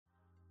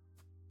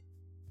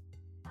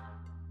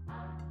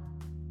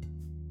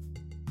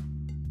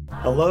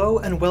Hello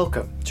and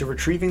welcome to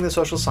Retrieving the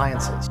Social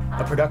Sciences,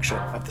 a production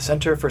of the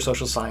Center for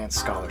Social Science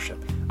Scholarship.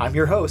 I'm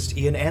your host,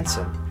 Ian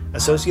Anson,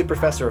 Associate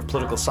Professor of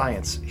Political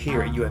Science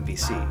here at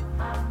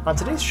UMBC. On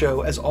today's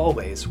show, as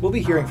always, we'll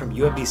be hearing from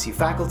UMBC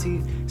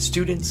faculty,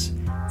 students,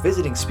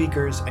 visiting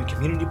speakers, and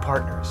community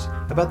partners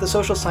about the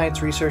social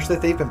science research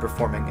that they've been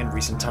performing in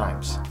recent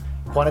times.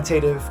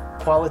 Quantitative,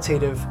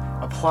 qualitative,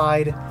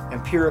 applied,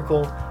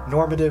 empirical,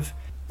 normative.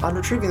 On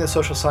Retrieving the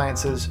Social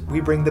Sciences, we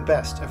bring the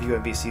best of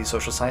UMBC's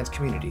social science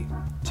community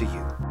to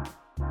you.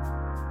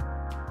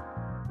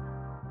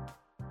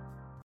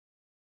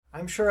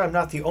 I'm sure I'm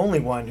not the only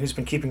one who's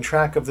been keeping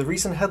track of the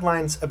recent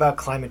headlines about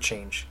climate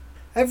change.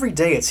 Every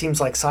day it seems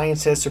like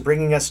scientists are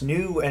bringing us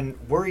new and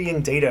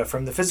worrying data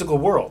from the physical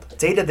world.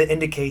 Data that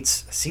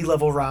indicates sea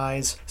level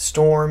rise,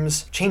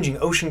 storms, changing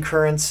ocean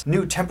currents,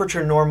 new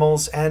temperature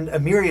normals, and a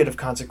myriad of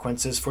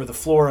consequences for the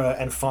flora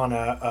and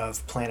fauna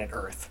of planet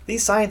Earth.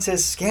 These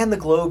scientists scan the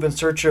globe in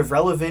search of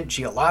relevant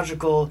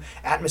geological,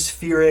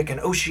 atmospheric, and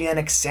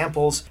oceanic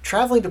samples,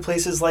 traveling to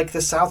places like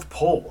the South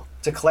Pole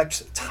to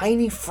collect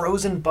tiny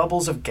frozen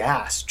bubbles of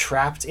gas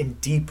trapped in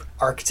deep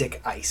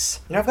Arctic ice.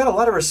 I've got a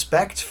lot of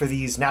respect for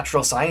these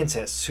natural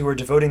scientists who are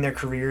devoting their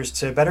careers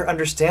to better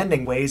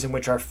understanding ways in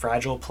which our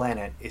fragile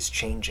planet is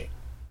changing.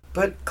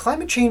 But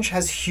climate change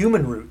has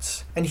human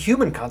roots and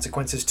human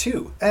consequences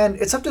too, and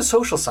it's up to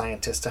social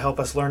scientists to help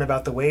us learn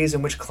about the ways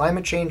in which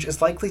climate change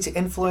is likely to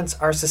influence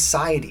our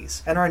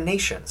societies and our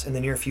nations in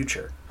the near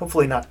future.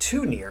 Hopefully not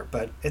too near,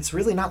 but it's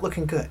really not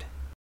looking good.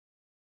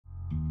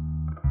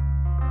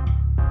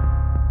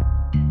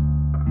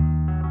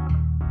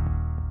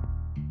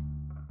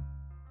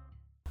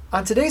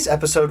 On today's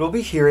episode, we'll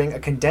be hearing a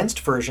condensed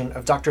version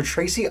of Dr.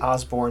 Tracy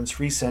Osborne's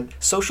recent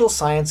Social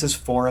Sciences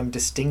Forum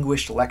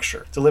Distinguished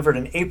Lecture, delivered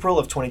in April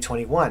of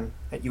 2021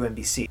 at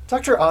UMBC.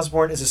 Dr.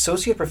 Osborne is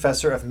Associate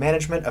Professor of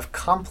Management of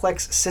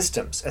Complex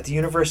Systems at the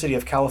University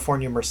of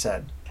California,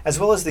 Merced, as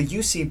well as the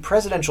UC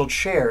Presidential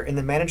Chair in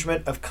the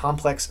Management of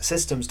Complex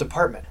Systems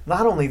Department.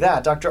 Not only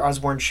that, Dr.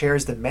 Osborne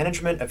chairs the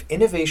Management of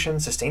Innovation,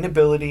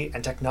 Sustainability,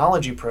 and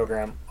Technology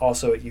program,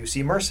 also at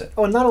UC Merced.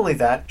 Oh, and not only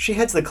that, she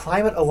heads the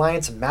Climate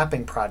Alliance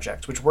Mapping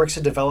Project, which works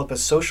to develop a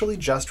socially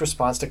just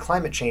response to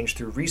climate change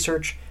through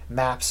research,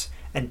 maps,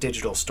 and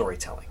digital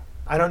storytelling.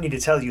 I don't need to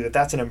tell you that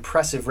that's an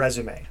impressive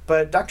resume,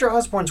 but Dr.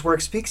 Osborne's work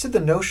speaks to the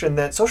notion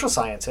that social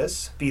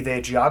scientists, be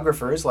they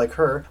geographers like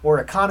her, or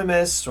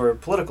economists, or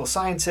political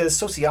scientists,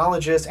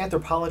 sociologists,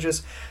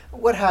 anthropologists,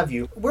 what have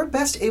you, we're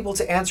best able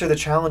to answer the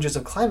challenges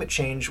of climate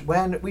change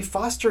when we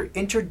foster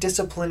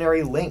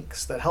interdisciplinary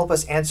links that help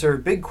us answer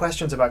big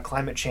questions about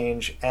climate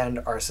change and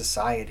our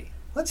society.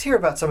 Let's hear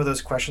about some of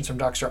those questions from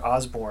Dr.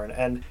 Osborne,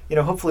 and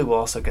hopefully we'll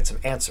also get some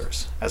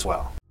answers as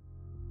well.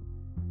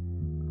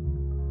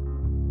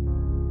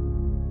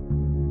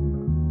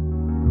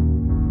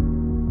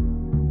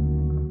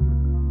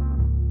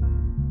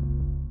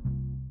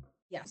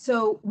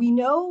 So we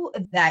know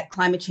that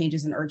climate change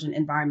is an urgent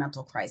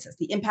environmental crisis,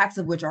 the impacts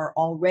of which are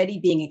already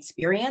being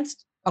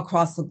experienced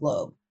across the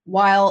globe.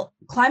 While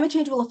climate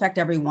change will affect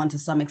everyone to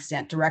some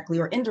extent, directly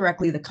or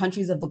indirectly, the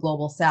countries of the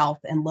global south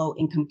and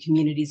low-income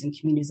communities and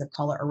communities of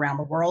color around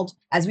the world,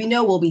 as we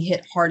know, will be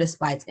hit hardest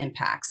by its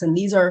impacts. And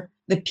these are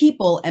the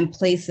people and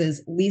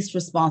places least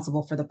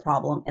responsible for the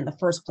problem in the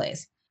first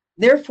place.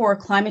 Therefore,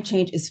 climate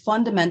change is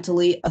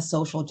fundamentally a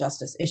social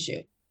justice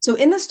issue. So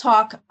in this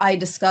talk, I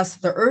discuss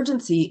the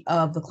urgency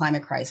of the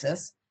climate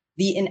crisis,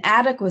 the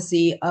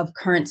inadequacy of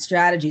current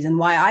strategies, and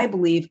why I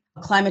believe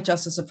a climate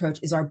justice approach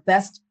is our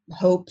best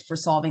hope for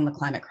solving the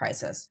climate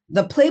crisis.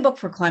 The Playbook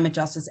for Climate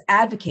Justice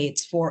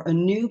advocates for a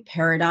new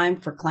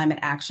paradigm for climate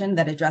action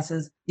that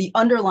addresses the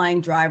underlying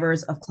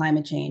drivers of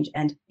climate change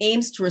and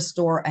aims to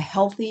restore a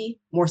healthy,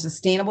 more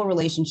sustainable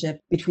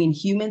relationship between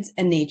humans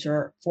and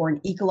nature for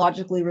an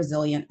ecologically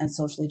resilient and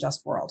socially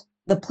just world.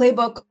 The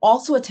Playbook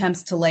also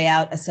attempts to lay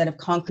out a set of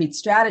concrete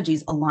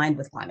strategies aligned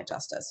with climate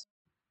justice.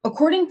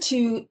 According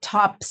to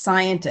top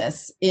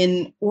scientists,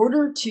 in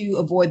order to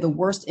avoid the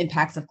worst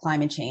impacts of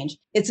climate change,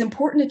 it's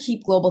important to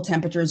keep global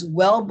temperatures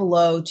well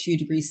below 2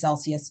 degrees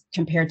Celsius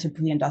compared to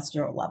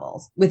pre-industrial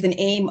levels, with an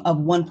aim of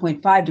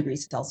 1.5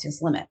 degrees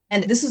Celsius limit.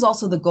 And this is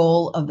also the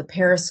goal of the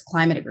Paris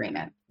Climate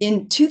Agreement.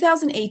 In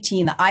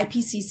 2018, the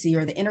IPCC,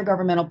 or the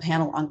Intergovernmental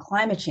Panel on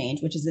Climate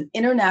Change, which is an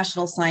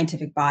international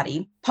scientific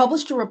body,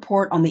 published a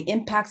report on the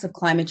impacts of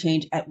climate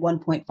change at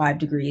 1.5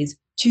 degrees,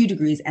 2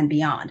 degrees, and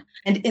beyond.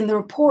 And in the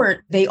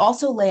report, they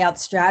also lay out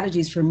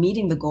strategies for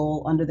meeting the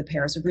goal under the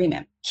Paris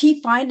Agreement.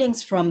 Key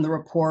findings from the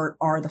report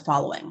are the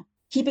following.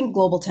 Keeping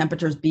global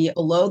temperatures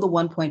below the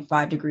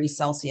 1.5 degrees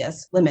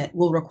Celsius limit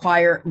will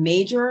require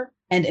major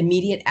and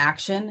immediate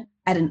action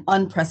at an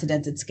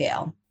unprecedented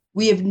scale.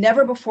 We have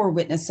never before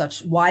witnessed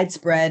such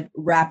widespread,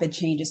 rapid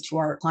changes to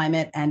our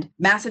climate, and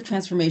massive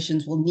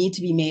transformations will need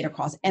to be made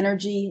across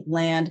energy,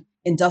 land,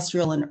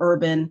 industrial and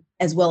urban,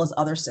 as well as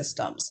other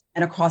systems,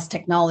 and across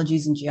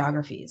technologies and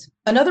geographies.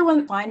 Another one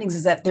of the findings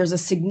is that there's a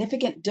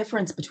significant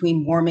difference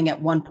between warming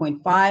at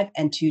 1.5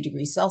 and 2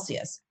 degrees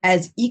Celsius,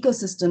 as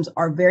ecosystems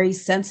are very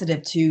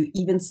sensitive to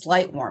even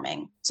slight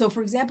warming. So,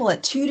 for example,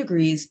 at 2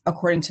 degrees,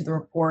 according to the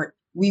report,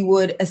 we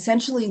would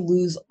essentially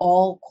lose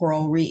all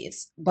coral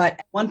reefs, but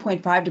at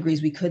 1.5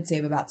 degrees, we could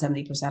save about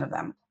 70% of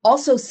them.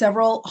 Also,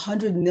 several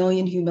 100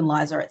 million human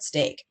lives are at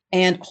stake,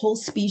 and whole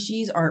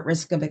species are at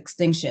risk of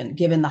extinction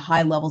given the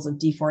high levels of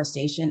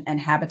deforestation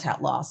and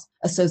habitat loss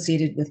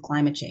associated with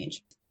climate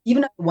change.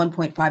 Even at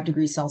 1.5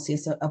 degrees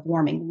Celsius of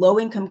warming,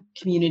 low-income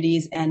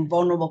communities and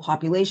vulnerable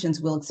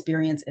populations will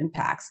experience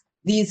impacts.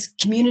 These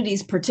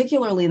communities,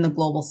 particularly in the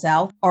global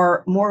south,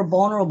 are more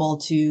vulnerable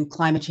to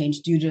climate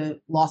change due to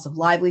loss of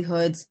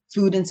livelihoods,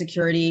 food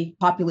insecurity,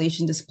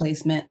 population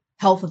displacement,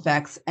 health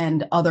effects,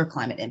 and other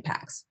climate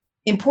impacts.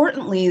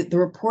 Importantly, the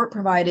report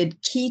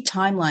provided key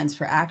timelines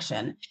for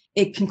action.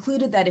 It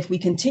concluded that if we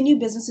continue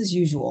business as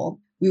usual,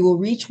 we will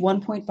reach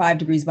 1.5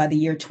 degrees by the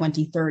year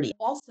 2030.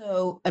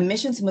 Also,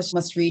 emissions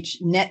must reach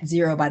net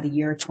zero by the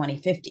year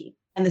 2050.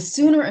 And the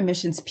sooner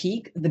emissions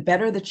peak, the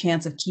better the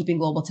chance of keeping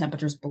global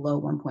temperatures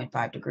below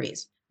 1.5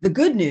 degrees. The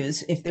good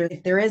news, if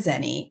there is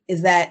any,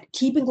 is that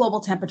keeping global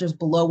temperatures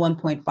below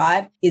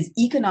 1.5 is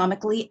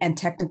economically and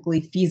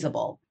technically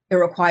feasible. It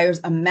requires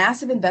a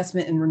massive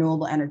investment in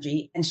renewable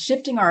energy and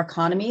shifting our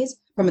economies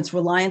from its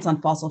reliance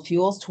on fossil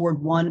fuels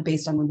toward one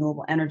based on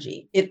renewable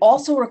energy. It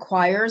also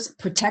requires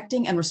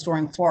protecting and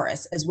restoring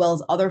forests, as well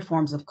as other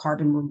forms of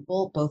carbon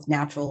removal, both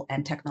natural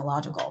and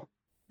technological.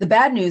 The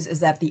bad news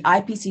is that the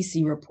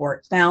IPCC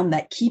report found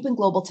that keeping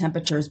global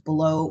temperatures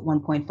below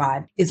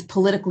 1.5 is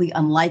politically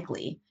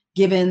unlikely,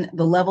 given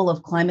the level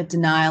of climate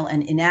denial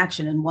and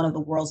inaction in one of the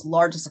world's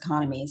largest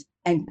economies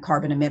and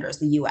carbon emitters,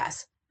 the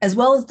US, as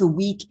well as the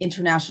weak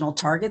international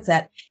targets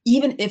that,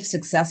 even if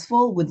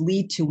successful, would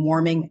lead to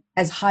warming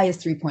as high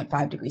as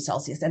 3.5 degrees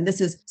Celsius. And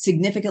this is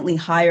significantly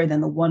higher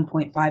than the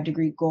 1.5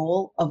 degree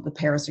goal of the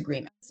Paris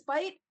Agreement.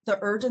 Despite the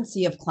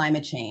urgency of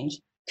climate change,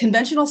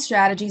 conventional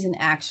strategies and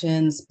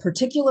actions,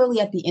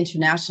 particularly at the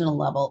international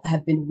level,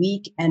 have been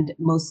weak and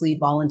mostly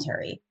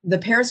voluntary. The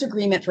Paris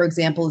Agreement, for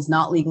example, is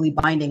not legally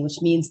binding,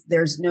 which means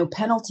there's no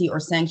penalty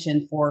or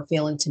sanction for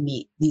failing to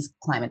meet these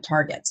climate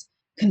targets.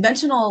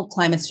 Conventional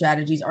climate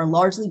strategies are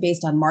largely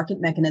based on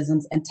market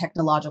mechanisms and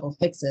technological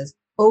fixes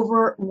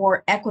over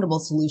more equitable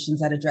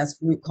solutions that address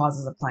root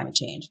causes of climate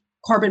change.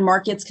 Carbon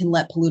markets can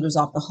let polluters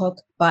off the hook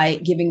by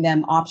giving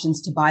them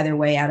options to buy their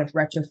way out of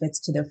retrofits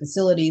to their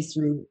facilities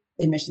through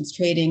emissions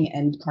trading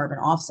and carbon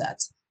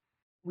offsets.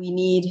 We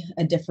need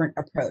a different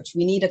approach.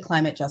 We need a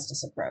climate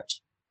justice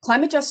approach.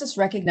 Climate justice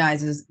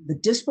recognizes the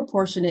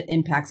disproportionate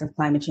impacts of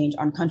climate change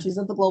on countries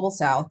of the global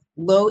south,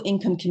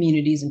 low-income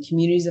communities, and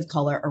communities of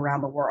color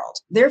around the world.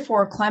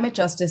 Therefore, climate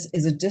justice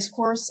is a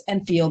discourse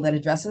and field that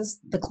addresses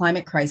the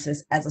climate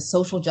crisis as a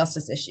social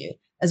justice issue,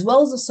 as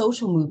well as a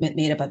social movement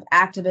made up of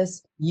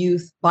activists,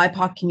 youth,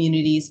 BIPOC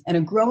communities, and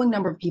a growing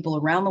number of people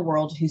around the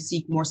world who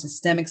seek more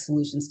systemic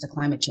solutions to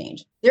climate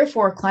change.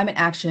 Therefore, climate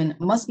action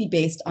must be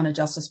based on a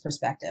justice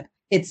perspective.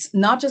 It's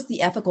not just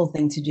the ethical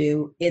thing to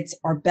do, it's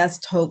our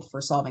best hope for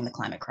solving the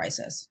climate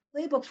crisis.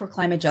 The Playbook for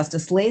Climate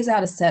Justice lays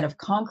out a set of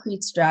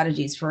concrete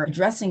strategies for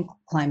addressing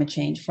climate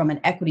change from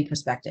an equity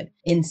perspective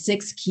in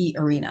 6 key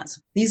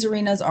arenas. These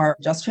arenas are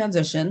just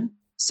transition,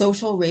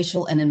 social,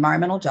 racial, and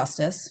environmental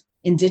justice,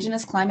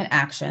 Indigenous climate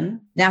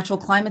action, natural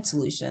climate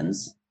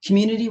solutions,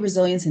 community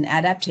resilience and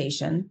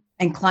adaptation,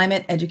 and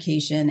climate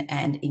education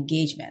and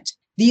engagement.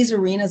 These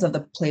arenas of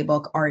the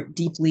playbook are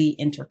deeply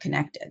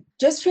interconnected.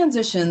 Just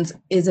Transitions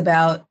is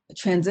about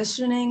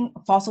transitioning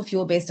fossil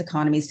fuel-based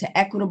economies to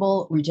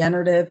equitable,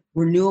 regenerative,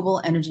 renewable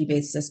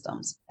energy-based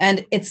systems.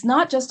 And it's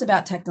not just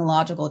about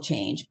technological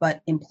change,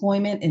 but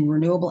employment in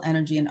renewable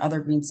energy and other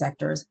green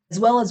sectors, as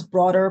well as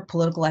broader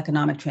political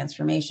economic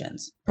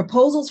transformations.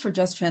 Proposals for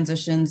Just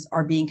Transitions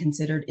are being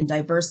considered in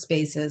diverse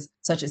spaces,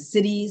 such as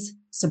cities,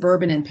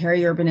 suburban and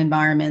peri-urban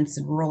environments,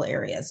 and rural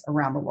areas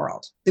around the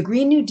world. The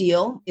Green New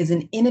Deal is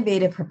an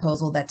innovative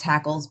proposal that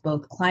tackles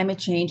both climate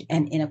change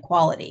and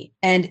inequality,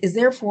 and is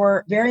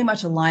therefore very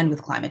much aligned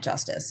with climate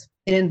justice.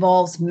 It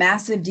involves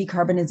massive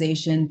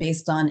decarbonization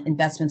based on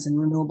investments in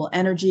renewable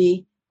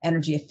energy,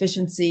 energy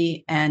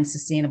efficiency, and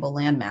sustainable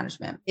land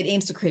management. It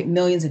aims to create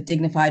millions of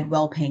dignified,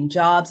 well-paying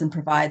jobs and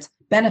provides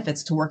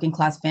benefits to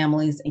working-class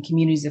families and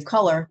communities of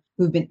color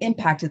who've been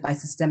impacted by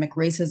systemic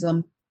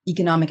racism,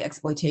 economic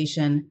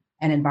exploitation,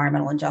 and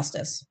environmental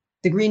injustice.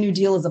 The Green New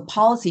Deal is a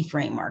policy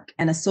framework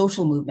and a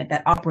social movement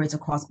that operates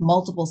across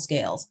multiple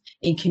scales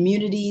in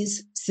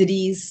communities,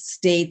 cities,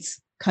 states,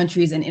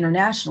 countries, and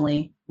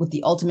internationally, with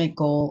the ultimate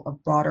goal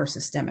of broader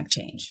systemic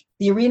change.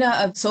 The arena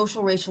of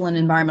social, racial, and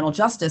environmental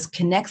justice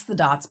connects the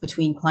dots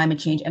between climate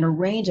change and a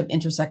range of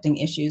intersecting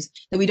issues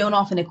that we don't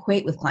often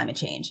equate with climate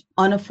change: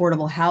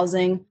 unaffordable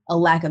housing, a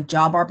lack of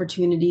job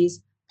opportunities,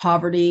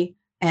 poverty,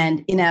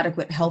 and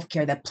inadequate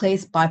healthcare that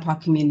place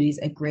BIPOC communities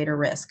at greater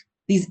risk.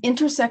 These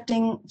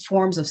intersecting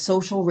forms of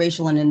social,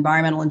 racial, and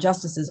environmental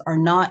injustices are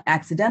not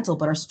accidental,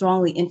 but are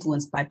strongly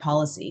influenced by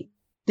policy.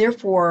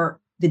 Therefore,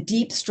 the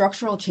deep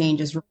structural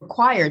changes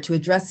required to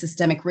address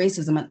systemic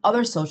racism and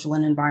other social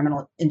and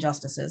environmental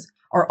injustices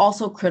are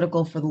also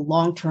critical for the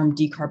long-term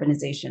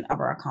decarbonization of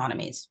our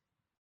economies.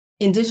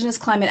 Indigenous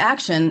climate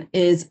action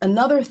is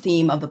another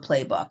theme of the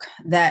playbook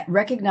that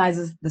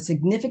recognizes the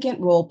significant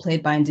role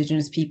played by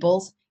Indigenous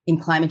peoples in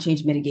climate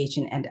change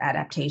mitigation and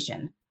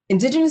adaptation.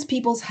 Indigenous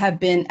peoples have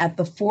been at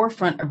the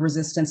forefront of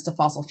resistance to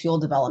fossil fuel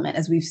development,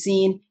 as we've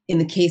seen in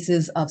the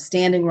cases of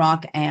Standing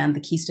Rock and the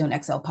Keystone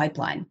XL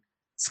pipeline.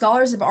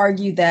 Scholars have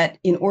argued that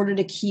in order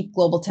to keep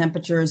global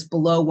temperatures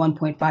below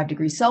 1.5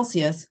 degrees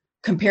Celsius,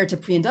 compared to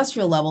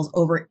pre-industrial levels,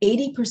 over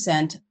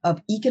 80%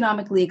 of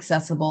economically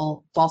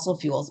accessible fossil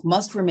fuels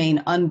must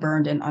remain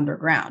unburned and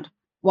underground.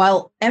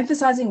 While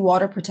emphasizing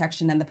water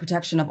protection and the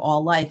protection of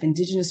all life,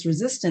 Indigenous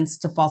resistance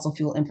to fossil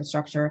fuel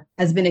infrastructure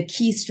has been a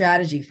key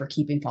strategy for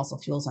keeping fossil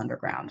fuels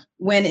underground.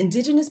 When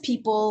Indigenous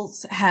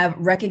peoples have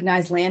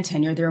recognized land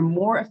tenure, they're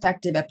more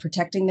effective at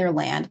protecting their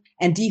land,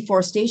 and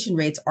deforestation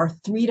rates are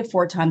 3 to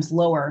 4 times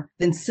lower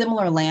than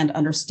similar land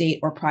under state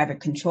or private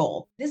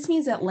control. This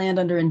means that land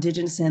under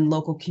Indigenous and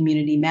local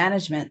community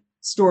management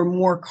store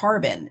more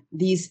carbon.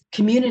 These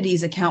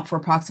communities account for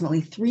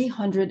approximately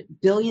 300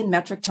 billion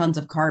metric tons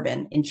of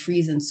carbon in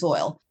trees and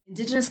soil.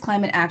 Indigenous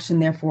climate action,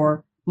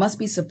 therefore, must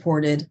be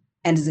supported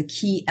and is a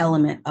key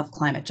element of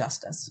climate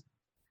justice.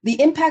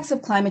 The impacts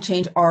of climate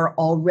change are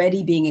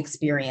already being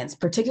experienced,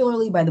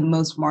 particularly by the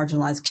most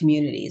marginalized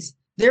communities.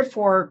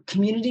 Therefore,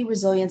 community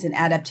resilience and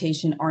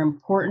adaptation are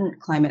important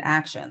climate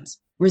actions.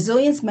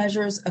 Resilience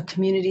measures a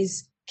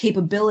community's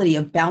capability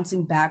of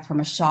bouncing back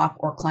from a shock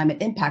or climate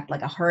impact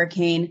like a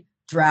hurricane,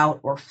 drought,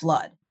 or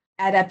flood.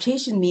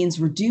 Adaptation means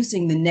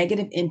reducing the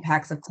negative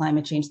impacts of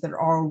climate change that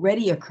are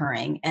already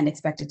occurring and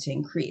expected to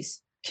increase.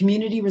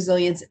 Community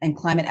resilience and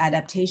climate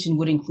adaptation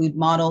would include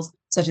models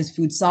such as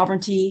food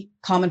sovereignty,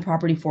 common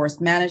property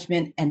forest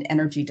management, and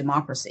energy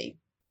democracy.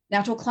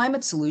 Natural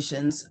climate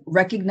solutions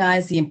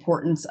recognize the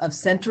importance of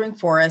centering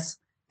forests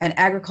and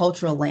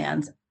agricultural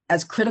lands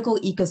as critical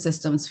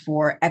ecosystems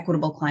for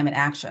equitable climate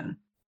action.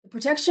 The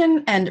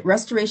protection and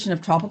restoration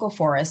of tropical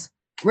forests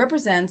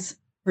represents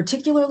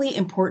particularly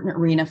important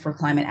arena for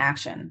climate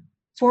action.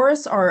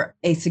 Forests are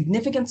a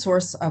significant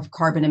source of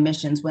carbon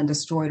emissions when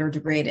destroyed or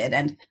degraded,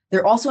 and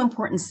they're also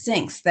important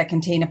sinks that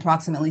contain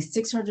approximately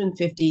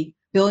 650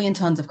 billion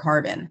tons of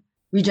carbon.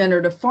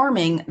 Regenerative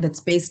farming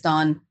that's based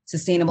on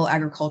sustainable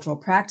agricultural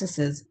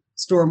practices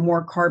store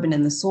more carbon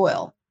in the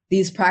soil.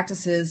 These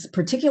practices,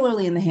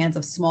 particularly in the hands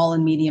of small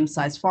and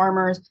medium-sized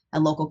farmers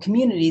and local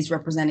communities,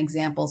 represent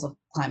examples of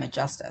climate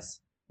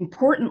justice.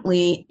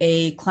 Importantly,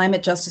 a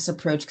climate justice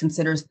approach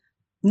considers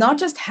not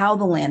just how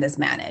the land is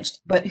managed,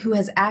 but who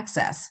has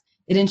access.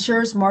 It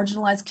ensures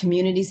marginalized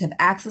communities have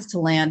access to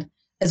land,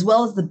 as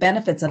well as the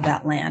benefits of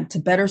that land to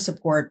better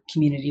support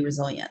community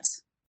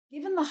resilience.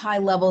 Given the high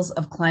levels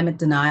of climate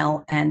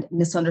denial and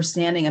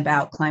misunderstanding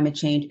about climate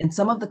change in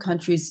some of the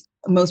countries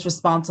most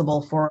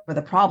responsible for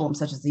the problem,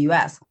 such as the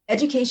US,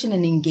 education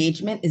and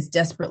engagement is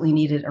desperately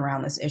needed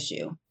around this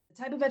issue.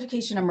 The type of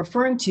education I'm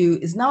referring to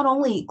is not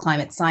only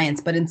climate science,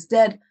 but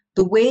instead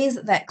the ways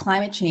that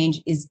climate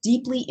change is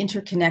deeply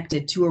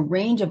interconnected to a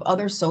range of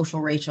other social,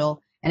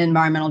 racial, and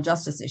environmental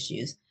justice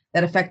issues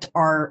that affect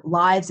our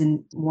lives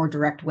in more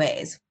direct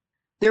ways.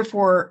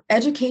 Therefore,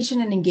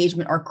 education and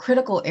engagement are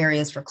critical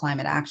areas for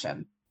climate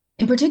action.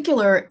 In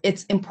particular,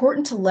 it's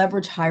important to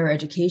leverage higher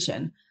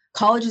education.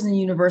 Colleges and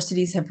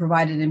universities have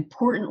provided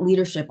important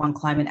leadership on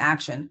climate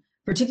action,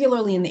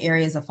 particularly in the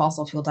areas of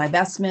fossil fuel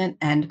divestment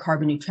and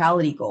carbon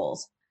neutrality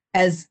goals.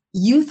 As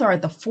youth are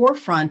at the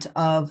forefront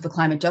of the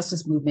climate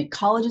justice movement,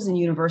 colleges and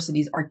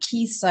universities are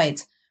key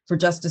sites for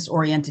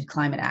justice-oriented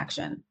climate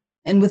action.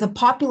 And with a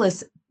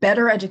populace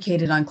better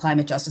educated on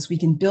climate justice, we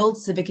can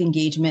build civic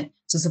engagement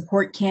to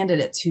support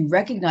candidates who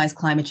recognize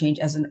climate change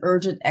as an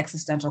urgent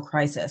existential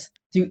crisis.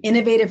 Through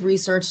innovative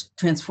research,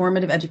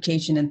 transformative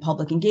education, and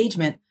public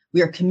engagement,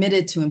 we are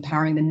committed to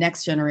empowering the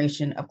next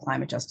generation of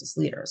climate justice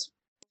leaders.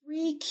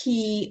 3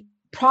 key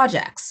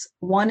projects,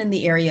 one in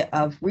the area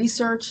of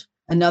research,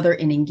 another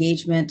in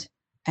engagement,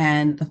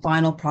 and the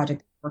final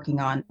project we're working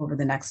on over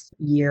the next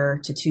year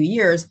to 2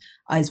 years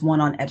is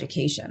one on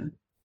education.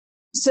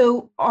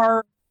 So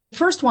our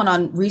first one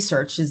on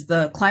research is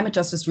the Climate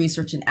Justice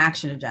Research and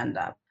Action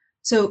Agenda.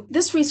 So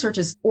this research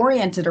is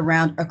oriented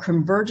around a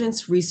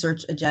convergence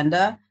research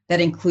agenda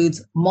that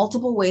includes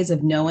multiple ways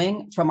of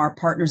knowing from our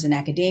partners in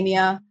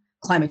academia,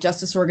 climate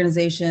justice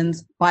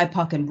organizations,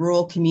 BIPOC and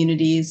rural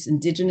communities,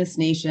 indigenous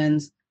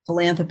nations,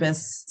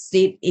 philanthropists,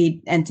 state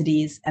aid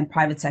entities, and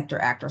private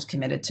sector actors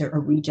committed to a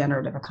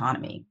regenerative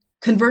economy.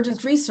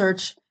 Convergence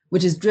research,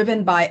 which is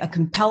driven by a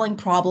compelling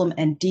problem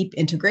and deep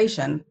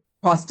integration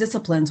across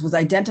disciplines, was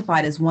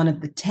identified as one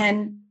of the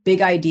 10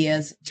 big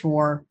ideas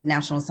for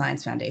National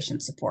Science Foundation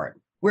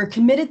support. We're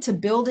committed to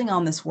building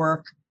on this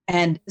work,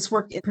 and this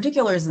work in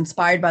particular is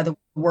inspired by the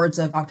words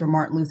of Dr.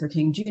 Martin Luther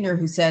King Jr.,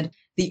 who said,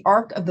 "The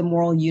arc of the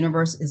moral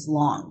universe is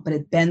long, but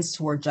it bends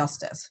toward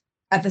justice."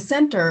 At the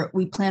center,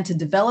 we plan to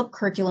develop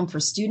curriculum for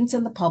students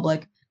and the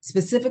public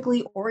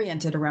specifically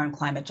oriented around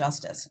climate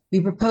justice.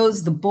 We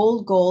propose the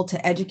bold goal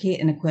to educate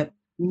and equip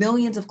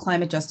millions of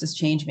climate justice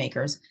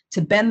changemakers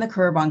to bend the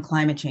curve on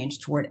climate change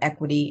toward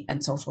equity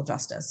and social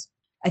justice.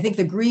 I think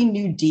the Green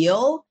New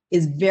Deal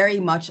is very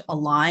much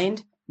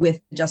aligned with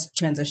the just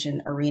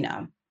transition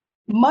arena.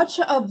 Much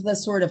of the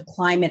sort of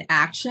climate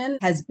action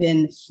has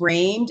been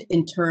framed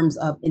in terms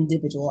of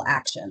individual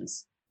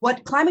actions.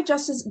 What climate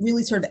justice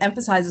really sort of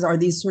emphasizes are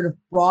these sort of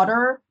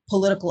broader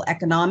political,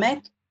 economic,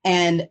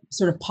 and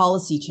sort of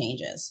policy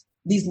changes,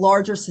 these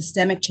larger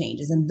systemic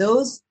changes, and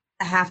those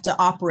have to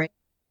operate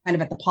kind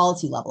of at the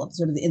policy level,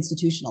 sort of the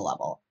institutional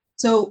level.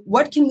 So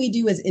what can we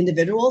do as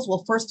individuals?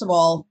 Well, first of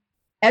all,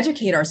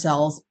 educate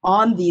ourselves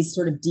on these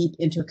sort of deep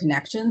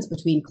interconnections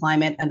between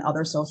climate and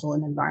other social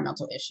and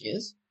environmental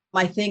issues.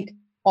 I think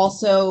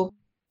also,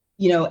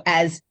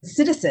 as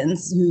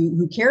citizens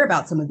who care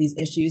about some of these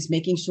issues,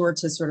 making sure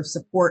to sort of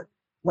support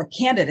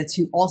candidates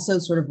who also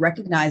sort of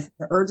recognize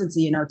the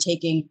urgency and are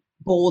taking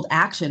bold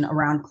action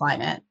around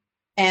climate,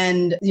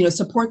 and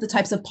support the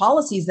types of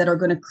policies that are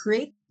going to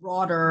create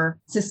broader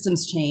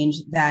systems change,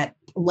 that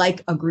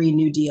like a Green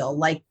New Deal.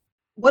 Like,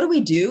 what do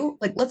we do?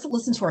 Let's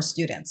listen to our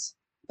students,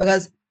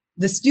 because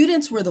the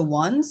students were the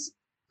ones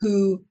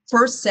who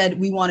first said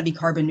we want to be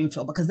carbon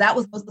neutral, because that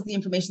was the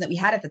information that we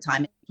had at the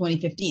time in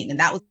 2015. And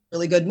that was a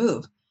really good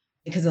move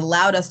because it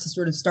allowed us to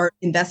sort of start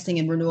investing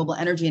in renewable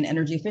energy and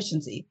energy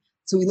efficiency.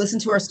 So we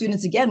listened to our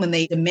students again when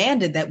they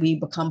demanded that we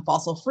become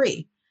fossil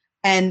free.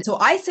 And so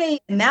I say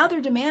now they're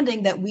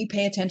demanding that we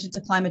pay attention to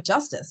climate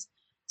justice.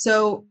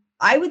 So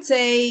I would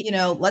say,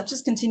 let's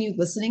just continue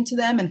listening to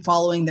them and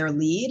following their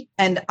lead.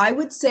 And I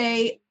would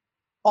say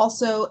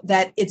also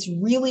that it's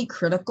really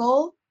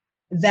critical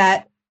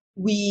that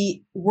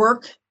we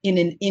work in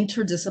an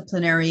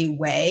interdisciplinary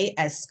way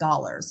as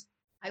scholars.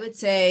 I would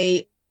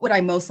say what I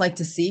most like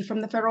to see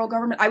from the federal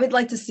government, I would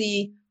like to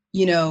see,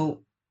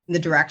 the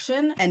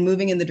direction and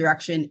moving in the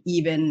direction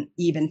even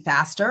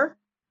faster.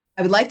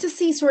 I would like to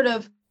see sort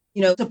of,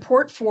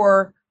 support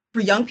for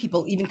young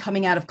people, even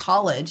coming out of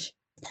college,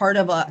 part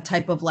of a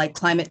type of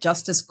climate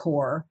justice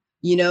corps,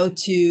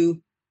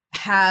 to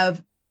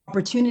have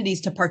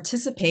opportunities to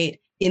participate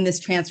in this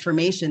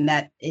transformation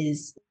that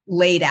is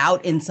laid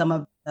out in some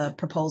of the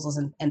proposals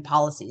and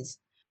policies.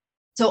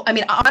 So,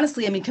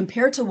 honestly,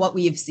 compared to what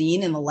we have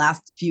seen in the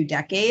last few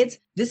decades,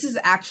 this is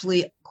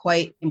actually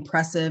quite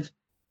impressive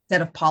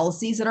set of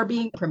policies that are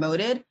being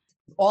promoted.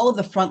 All of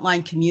the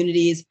frontline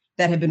communities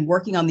that have been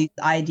working on these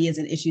ideas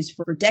and issues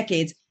for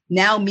decades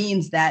now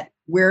means that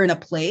we're in a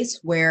place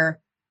where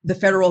the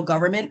federal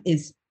government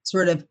is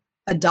sort of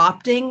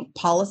adopting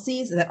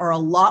policies that are a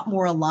lot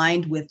more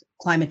aligned with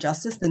climate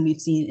justice than we've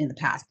seen in the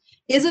past.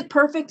 Is it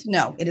perfect?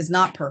 No, it is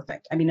not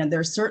perfect.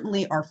 There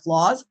certainly are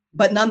flaws,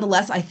 but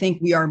nonetheless, I think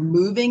we are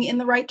moving in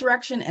the right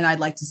direction, and I'd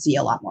like to see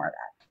a lot more of that.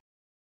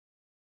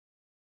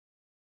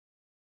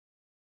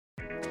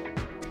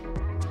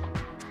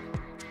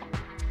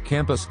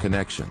 Campus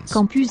Connections.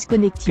 Campus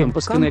Connections.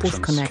 Campus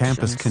Connections.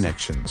 Campus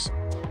Connections.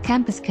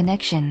 Campus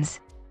Connections.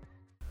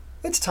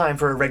 It's time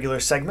for a regular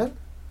segment.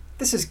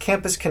 This is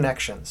Campus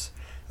Connections,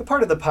 a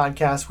part of the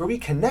podcast where we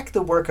connect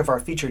the work of our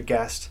featured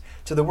guest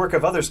to the work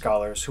of other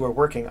scholars who are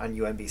working on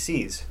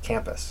UMBC's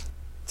campus.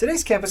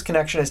 Today's Campus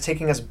Connection is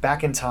taking us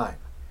back in time.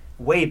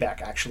 Way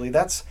back, actually.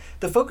 That's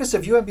the focus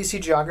of UMBC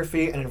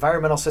Geography and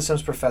Environmental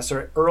Systems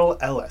professor Earl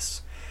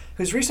Ellis,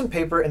 whose recent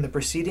paper in the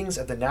Proceedings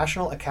of the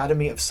National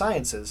Academy of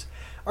Sciences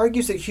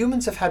argues that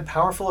humans have had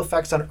powerful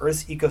effects on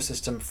Earth's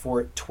ecosystem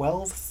for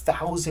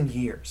 12,000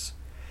 years.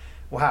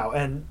 Wow,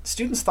 and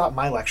students thought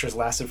my lectures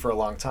lasted for a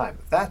long time.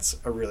 That's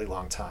a really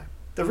long time.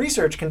 The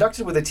research,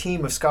 conducted with a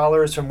team of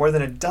scholars from more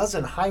than a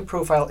dozen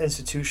high-profile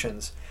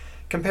institutions,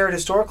 compared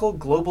historical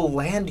global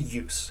land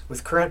use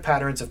with current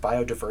patterns of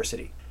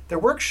biodiversity. Their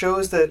work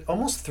shows that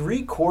almost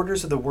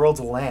 3/4 of the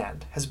world's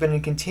land has been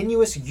in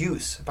continuous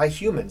use by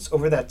humans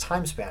over that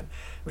time span,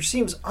 which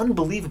seems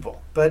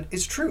unbelievable, but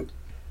is true.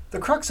 The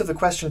crux of the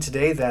question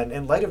today, then,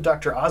 in light of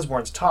Dr.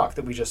 Osborne's talk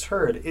that we just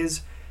heard,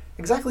 is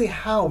exactly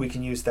how we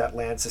can use that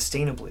land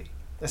sustainably,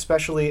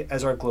 especially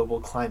as our global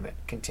climate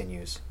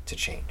continues to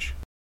change.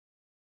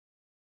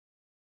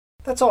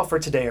 That's all for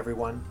today,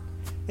 everyone.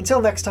 Until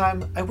next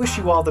time, I wish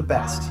you all the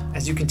best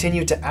as you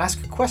continue to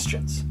ask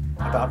questions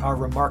about our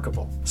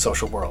remarkable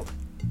social world.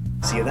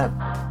 See you then.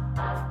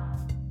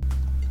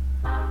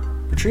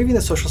 Retrieving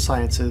the Social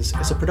Sciences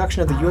is a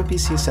production of the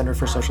UMBC Center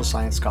for Social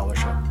Science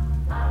Scholarship.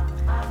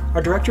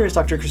 Our director is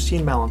Dr.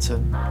 Christine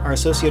Mallinson, our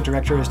associate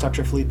director is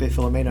Dr. Felipe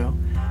Filomeno,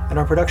 and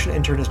our production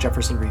intern is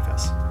Jefferson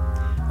Rivas.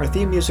 Our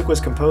theme music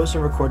was composed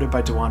and recorded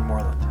by Dewan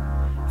Moreland.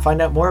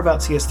 Find out more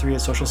about CS3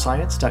 at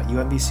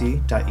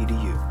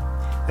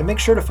socialscience.umbc.edu. And make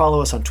sure to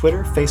follow us on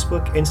Twitter,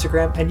 Facebook,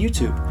 Instagram, and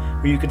YouTube,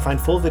 where you can find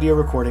full video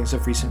recordings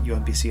of recent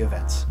UMBC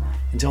events.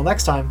 Until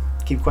next time,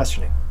 keep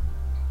questioning.